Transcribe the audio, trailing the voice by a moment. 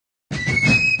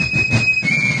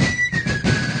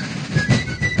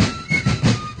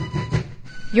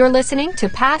You're listening to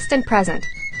Past and Present,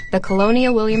 the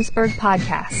Colonial Williamsburg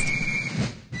podcast.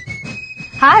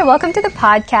 Hi, welcome to the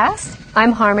podcast.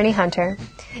 I'm Harmony Hunter.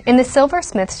 In the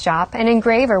silversmith shop, an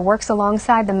engraver works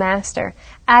alongside the master,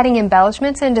 adding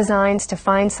embellishments and designs to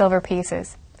fine silver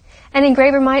pieces. An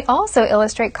engraver might also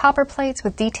illustrate copper plates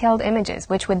with detailed images,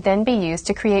 which would then be used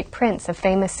to create prints of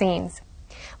famous scenes.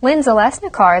 Lynn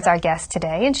Zalesnikar is our guest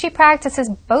today, and she practices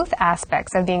both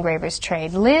aspects of the engraver's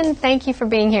trade. Lynn, thank you for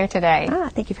being here today.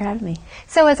 Thank you for having me.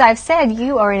 So as I've said,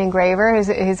 you are an engraver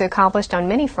who's accomplished on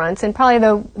many fronts, and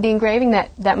probably the engraving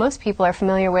that most people are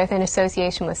familiar with in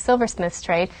association with silversmith's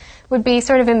trade would be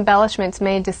sort of embellishments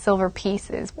made to silver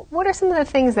pieces. What are some of the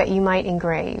things that you might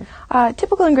engrave?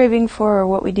 Typical engraving for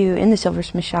what we do in the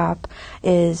silversmith shop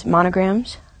is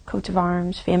monograms, coats of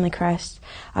arms, family crests,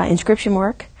 inscription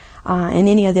work, and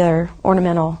any other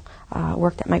ornamental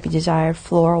work that might be desired,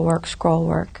 floral work, scroll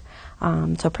work.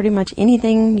 So pretty much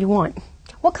anything you want.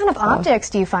 What kind of objects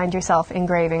do you find yourself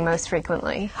engraving most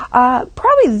frequently?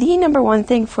 Probably the number one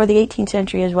thing for the 18th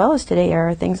century as well as today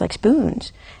are things like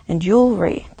spoons and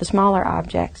jewelry, the smaller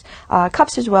objects.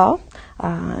 Cups as well.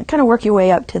 Kind of work your way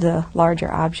up to the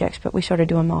larger objects, but we sort of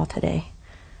do them all today.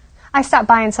 I stopped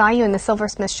by and saw you in the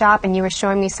silversmith shop, and you were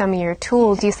showing me some of your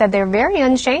tools. You said they're very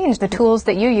unchanged. The tools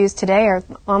that you use today are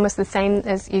almost the same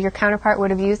as your counterpart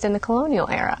would have used in the colonial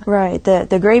era. Right.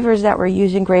 The gravers that we're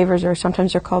using, gravers, or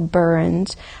sometimes they're called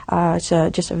burins. It's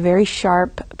just a very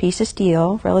sharp piece of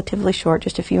steel, relatively short,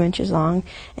 just a few inches long,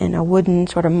 and a wooden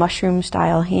sort of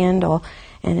mushroom-style handle.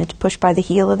 And it's pushed by the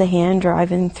heel of the hand,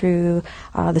 driving through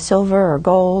the silver or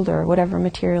gold or whatever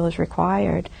material is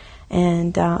required.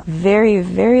 And very,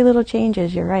 very little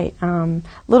changes, you're right. A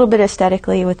little bit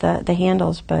aesthetically with the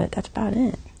handles, but that's about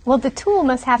it. Well, the tool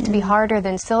must have to be harder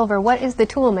than silver. What is the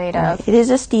tool made of? It is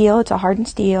a steel. It's a hardened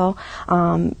steel.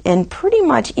 And pretty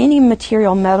much any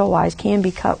material metal-wise can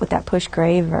be cut with that push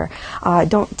graver.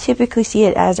 Don't typically see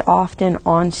it as often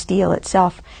on steel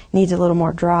itself. It needs a little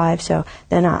more drive. So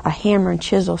then a hammer and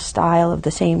chisel style of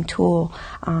the same tool.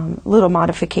 Little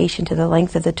modification to the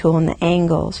length of the tool and the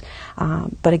angles.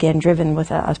 But again, driven with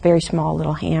a very small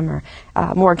little hammer.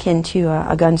 More akin to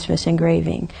a gunsmith's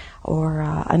engraving or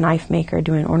a knife maker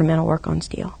doing ornamental work on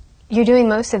steel. You're doing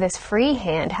most of this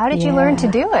freehand. How did you learn to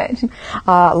do it?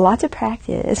 Lots of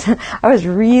practice. I was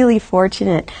really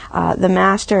fortunate. The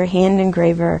master hand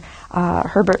engraver,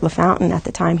 Herbert LaFountain, at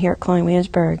the time here at Colonial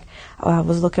Williamsburg,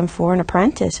 was looking for an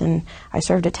apprentice, and I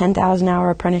served a 10,000-hour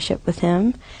apprenticeship with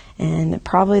him. And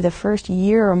probably the first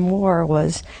year or more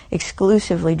was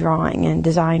exclusively drawing and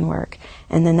design work.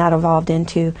 And then that evolved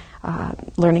into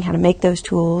learning how to make those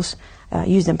tools,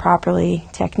 use them properly,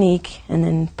 technique, and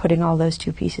then putting all those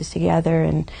two pieces together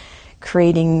and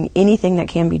creating anything that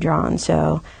can be drawn.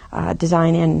 So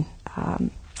design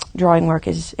and drawing work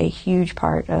is a huge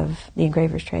part of the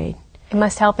engraver's trade. It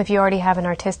must help if you already have an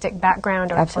artistic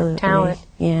background or talent.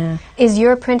 Yeah. Is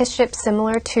your apprenticeship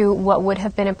similar to what would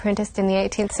have been apprenticed in the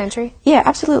 18th century? Yeah,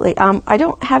 absolutely. I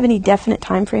don't have any definite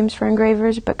time frames for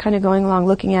engravers, but kind of going along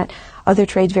looking at other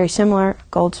trades very similar,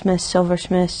 goldsmiths,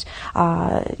 silversmiths,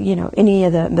 any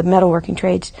of the metalworking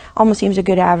trades, almost seems a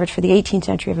good average for the 18th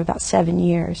century of about 7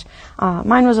 years.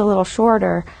 Mine was a little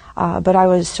shorter, but I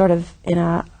was sort of in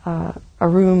a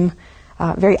room,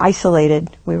 very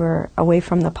isolated. We were away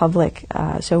from the public,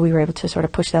 so we were able to sort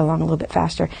of push that along a little bit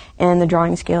faster. And the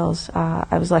drawing skills,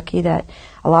 I was lucky that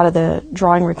a lot of the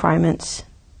drawing requirements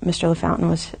Mr. LaFountain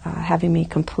was having me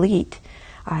complete,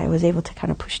 I was able to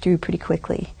kind of push through pretty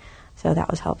quickly. So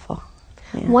that was helpful.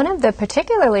 Yeah. One of the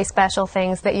particularly special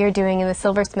things that you're doing in the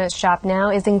silversmith shop now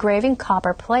is engraving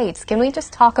copper plates. Can we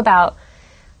just talk about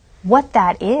what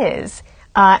that is?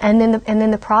 And then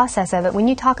the process of it. When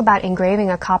you talk about engraving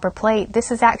a copper plate,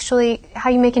 this is actually how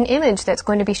you make an image that's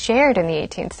going to be shared in the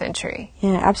 18th century.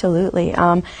 Yeah, absolutely.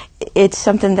 It's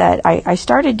something that I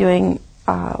started doing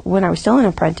when I was still an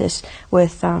apprentice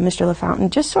with Mr.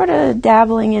 LaFountain, just sort of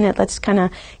dabbling in it. Let's kind of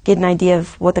get an idea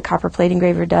of what the copper plate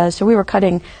engraver does. So we were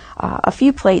cutting a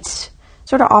few plates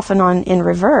sort of off and on in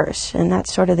reverse, and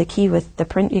that's sort of the key with the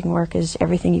printing work is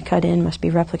everything you cut in must be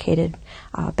replicated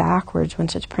backwards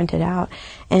once it's printed out.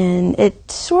 And it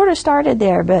sort of started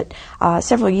there, but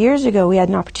several years ago we had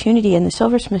an opportunity in the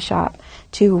silversmith shop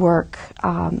to work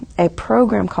a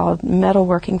program called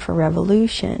Metalworking for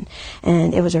Revolution.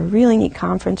 And it was a really neat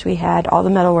conference we had. All the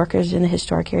metalworkers in the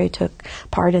historic area took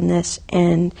part in this,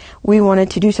 and we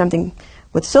wanted to do something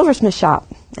with silversmith shop,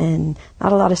 and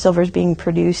not a lot of silver is being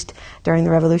produced during the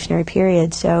Revolutionary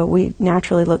period, so we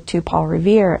naturally looked to Paul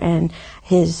Revere and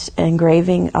his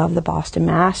engraving of the Boston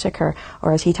Massacre,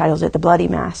 or as he titles it, the Bloody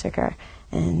Massacre.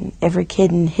 And every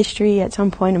kid in history, at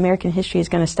some point, American history, is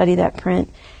going to study that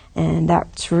print. And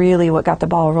that's really what got the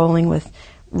ball rolling with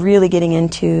really getting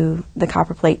into the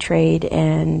copperplate trade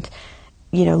and,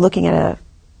 looking at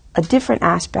a different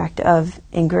aspect of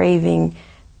engraving,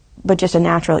 but just a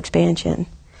natural expansion.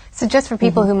 So just for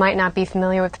people who might not be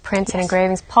familiar with prints and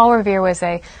engravings, Paul Revere was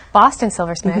a Boston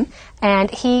silversmith,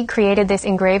 and he created this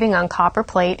engraving on copper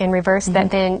plate in reverse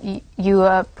that then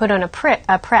you put on a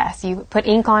press. You put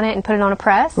ink on it and put it on a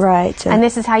press. Right. So and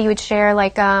this is how you would share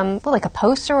like a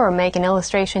poster or make an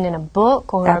illustration in a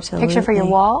book or a picture for your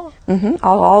wall?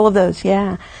 All of those,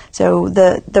 yeah. So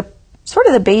the sort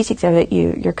of the basics of it,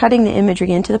 you're cutting the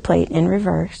imagery into the plate in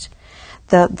reverse.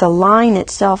 The line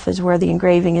itself is where the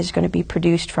engraving is going to be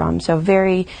produced from. So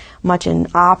very much in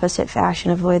opposite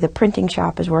fashion of the way the printing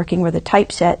shop is working, where the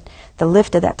typeset, the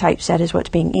lift of that typeset is what's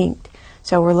being inked.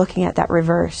 So we're looking at that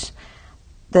reverse.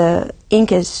 The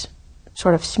ink is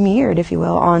sort of smeared, if you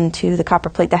will, onto the copper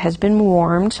plate that has been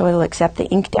warmed, so it'll accept the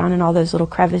ink down in all those little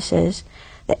crevices.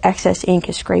 The excess ink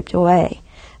is scraped away.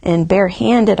 And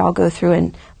barehanded, I'll go through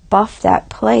and buff that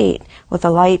plate with a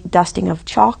light dusting of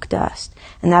chalk dust,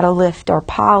 and that'll lift or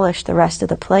polish the rest of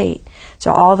the plate.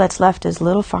 So all that's left is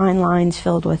little fine lines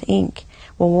filled with ink.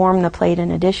 We'll warm the plate an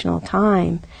additional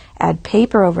time, add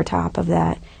paper over top of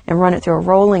that, and run it through a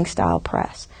rolling style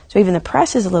press. So even the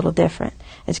press is a little different.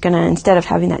 It's going to, instead of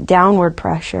having that downward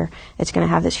pressure, it's going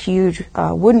to have this huge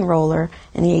wooden roller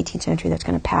in the 18th century that's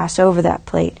going to pass over that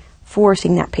plate,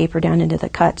 forcing that paper down into the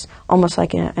cuts, almost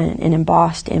like an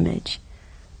embossed image.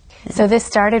 So this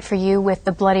started for you with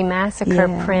the Bloody Massacre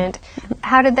print.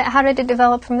 How did it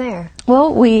develop from there?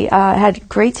 Well, we had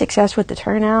great success with the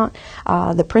turnout.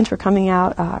 The prints were coming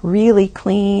out really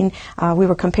clean. We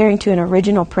were comparing to an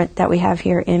original print that we have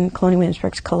here in Colonial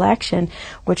Williamsburg's collection,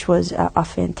 which was a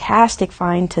fantastic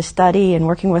find to study, and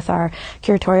working with our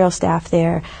curatorial staff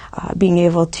there, being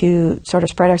able to sort of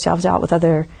spread ourselves out with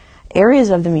other areas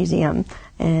of the museum.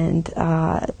 And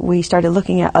we started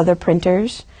looking at other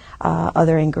printers,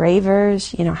 other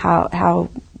engravers, how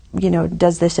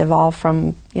does this evolve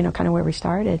from, kind of where we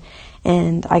started.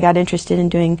 And I got interested in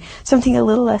doing something a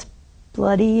little less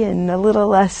bloody and a little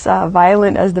less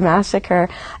violent as the massacre.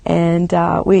 And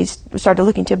we started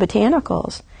looking to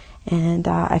botanicals. And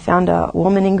I found a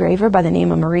woman engraver by the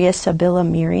name of Maria Sibylla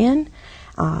Merian.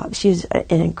 She's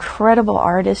an incredible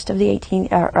artist of the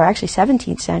 18th, or actually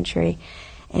 17th century.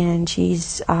 And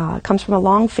she's comes from a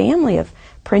long family of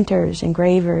printers,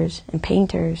 engravers, and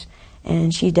painters,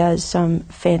 and she does some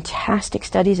fantastic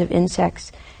studies of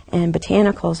insects and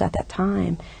botanicals at that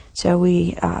time. So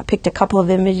we picked a couple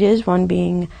of images, one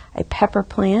being a pepper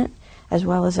plant as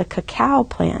well as a cacao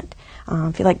plant.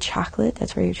 If you like chocolate,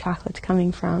 that's where your chocolate's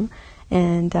coming from.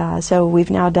 And so we've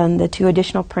now done the 2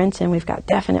 additional prints, and we've got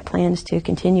definite plans to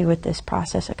continue with this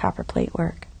process of copper plate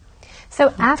work.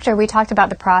 So after we talked about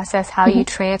the process, how you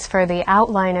transfer the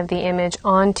outline of the image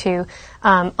onto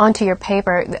your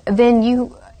paper, then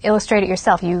you illustrate it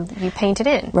yourself. You paint it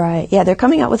in. Right. Yeah, they're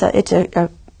coming out with a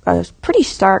pretty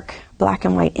stark black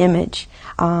and white image.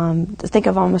 Think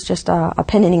of almost just a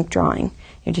pen and ink drawing.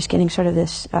 You're just getting sort of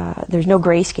this, there's no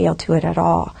grayscale to it at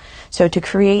all. So to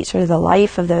create sort of the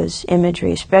life of those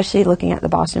imagery, especially looking at the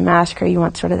Boston Massacre, you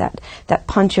want sort of that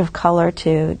punch of color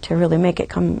to really make it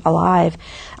come alive.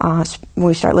 When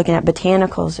we start looking at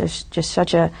botanicals, there's just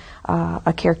such a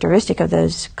characteristic of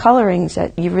those colorings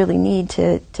that you really need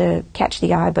to catch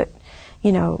the eye, but,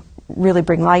 really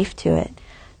bring life to it.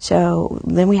 So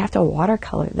then we have to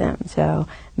watercolor them. So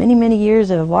many years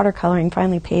of watercoloring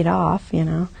finally paid off,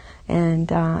 And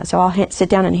so I'll sit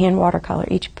down and hand watercolor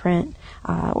each print.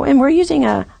 And we're using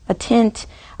a tint,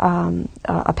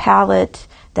 a palette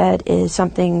that is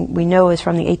something we know is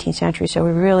from the 18th century. So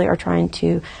we really are trying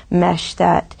to mesh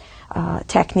that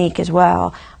technique as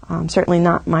well. Certainly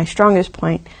not my strongest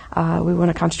point. We want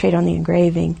to concentrate on the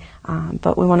engraving,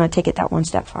 but we want to take it that one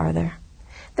step farther.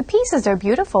 The pieces are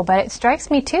beautiful, but it strikes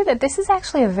me, too, that this is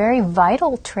actually a very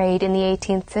vital trade in the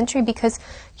 18th century because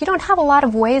you don't have a lot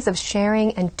of ways of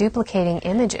sharing and duplicating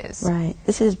images. Right.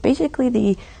 This is basically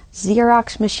the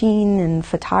Xerox machine and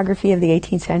photography of the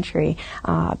 18th century.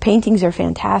 Paintings are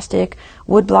fantastic.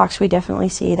 Wood blocks, we definitely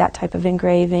see that type of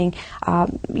engraving.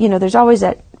 There's always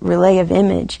that relay of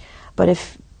image, but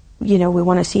if, we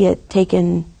want to see it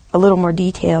taken a little more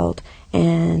detailed.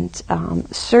 And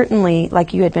certainly,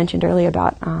 like you had mentioned earlier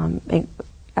about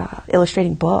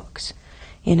illustrating books,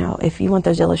 if you want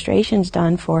those illustrations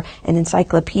done for an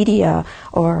encyclopedia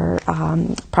or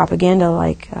propaganda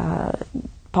like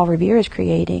Paul Revere is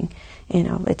creating,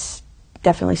 it's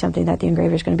definitely something that the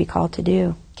engraver is going to be called to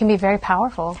do. Can be very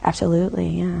powerful. Absolutely,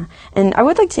 yeah. And I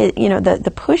would like to say,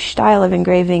 the push style of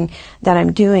engraving that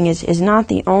I'm doing is not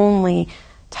the only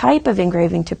type of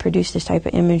engraving to produce this type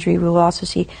of imagery. We will also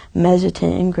see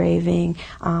mezzotint engraving.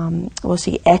 We'll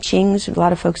see etchings. A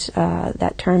lot of folks,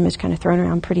 that term is kind of thrown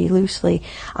around pretty loosely,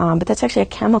 but that's actually a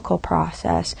chemical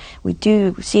process. We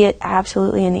do see it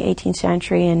absolutely in the 18th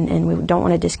century, and we don't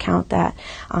want to discount that.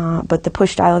 But the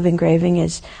push style of engraving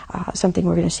is something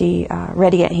we're going to see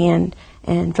ready at hand.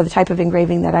 And for the type of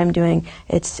engraving that I'm doing,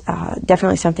 it's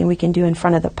definitely something we can do in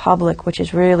front of the public, which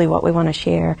is really what we want to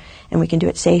share. And we can do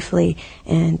it safely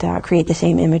and create the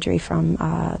same imagery from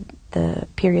the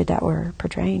period that we're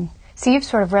portraying. So you've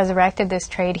sort of resurrected this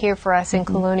trade here for us in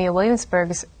Colonial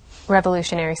Williamsburg's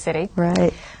revolutionary city.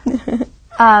 Right.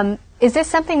 Is this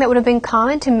something that would have been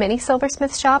common to many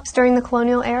silversmith shops during the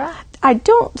colonial era? I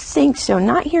don't think so.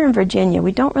 Not here in Virginia.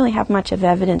 We don't really have much of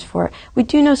evidence for it. We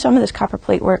do know some of this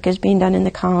copperplate work is being done in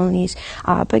the colonies,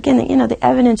 but again, the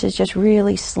evidence is just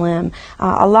really slim.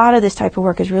 A lot of this type of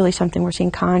work is really something we're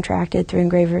seeing contracted through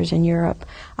engravers in Europe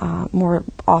more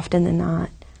often than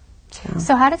not.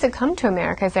 So how does it come to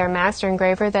America? Is there a master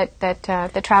engraver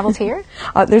that travels here?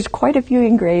 There's quite a few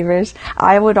engravers.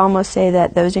 I would almost say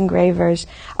that those engravers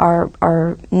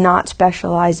are not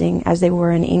specializing as they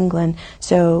were in England.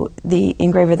 So the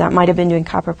engraver that might have been doing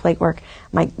copperplate work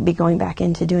might be going back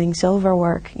into doing silver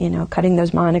work, cutting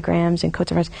those monograms and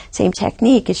coats of arms. Same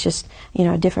technique, it's just,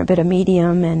 a different bit of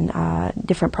medium and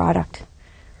different product.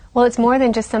 Well, it's more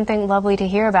than just something lovely to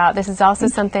hear about. This is also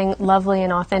something lovely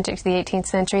and authentic to the 18th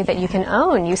century that you can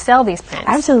own. You sell these prints.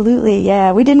 Absolutely,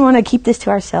 yeah. We didn't want to keep this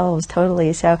to ourselves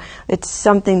totally. So it's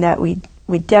something that we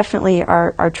definitely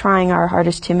are trying our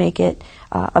hardest to make it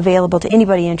available to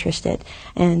anybody interested.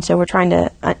 And so we're trying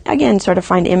to, again, sort of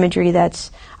find imagery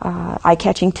that's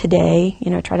eye-catching today,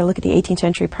 try to look at the 18th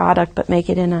century product, but make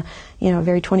it in a,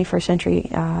 very 21st century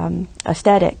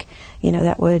aesthetic,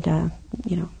 that would,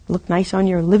 look nice on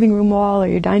your living room wall or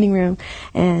your dining room.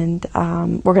 And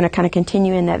we're going to kind of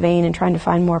continue in that vein and trying to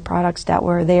find more products that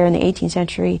were there in the 18th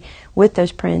century with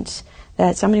those prints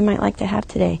that somebody might like to have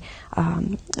today.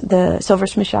 The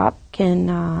silversmith shop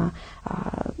can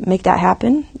make that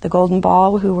happen. The Golden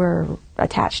Ball, who we're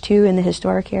attached to in the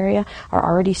historic area, are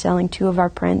already selling 2 of our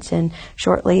prints, and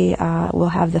shortly we'll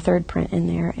have the 3rd print in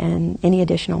there and any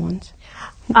additional ones.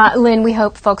 Lynn, we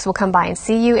hope folks will come by and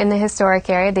see you in the historic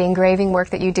area, the engraving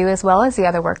work that you do, as well as the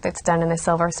other work that's done in the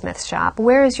silversmith shop.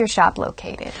 Where is your shop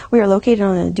located? We are located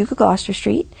on the Duke of Gloucester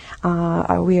Street.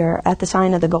 We are at the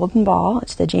sign of the Golden Ball.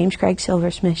 It's the James Craig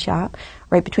Silversmith Shop,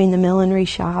 right between the Millinery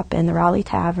Shop and the Raleigh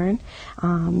Tavern.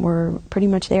 We're pretty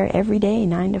much there every day,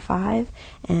 9 to 5,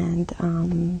 and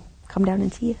come down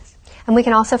and see us. And we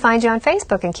can also find you on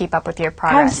Facebook and keep up with your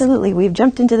progress. Absolutely. We've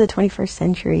jumped into the 21st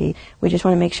century. We just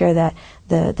want to make sure that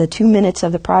the 2 minutes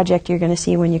of the project you're going to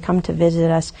see when you come to visit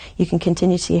us, you can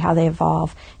continue to see how they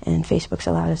evolve, and Facebook's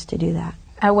allowed us to do that.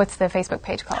 What's the Facebook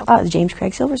page called? The James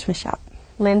Craig Silversmith Shop.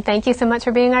 Lynn, thank you so much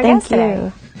for being our guest today.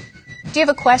 Thank you. Do you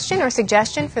have a question or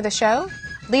suggestion for the show?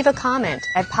 Leave a comment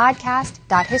at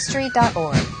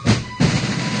podcast.history.org.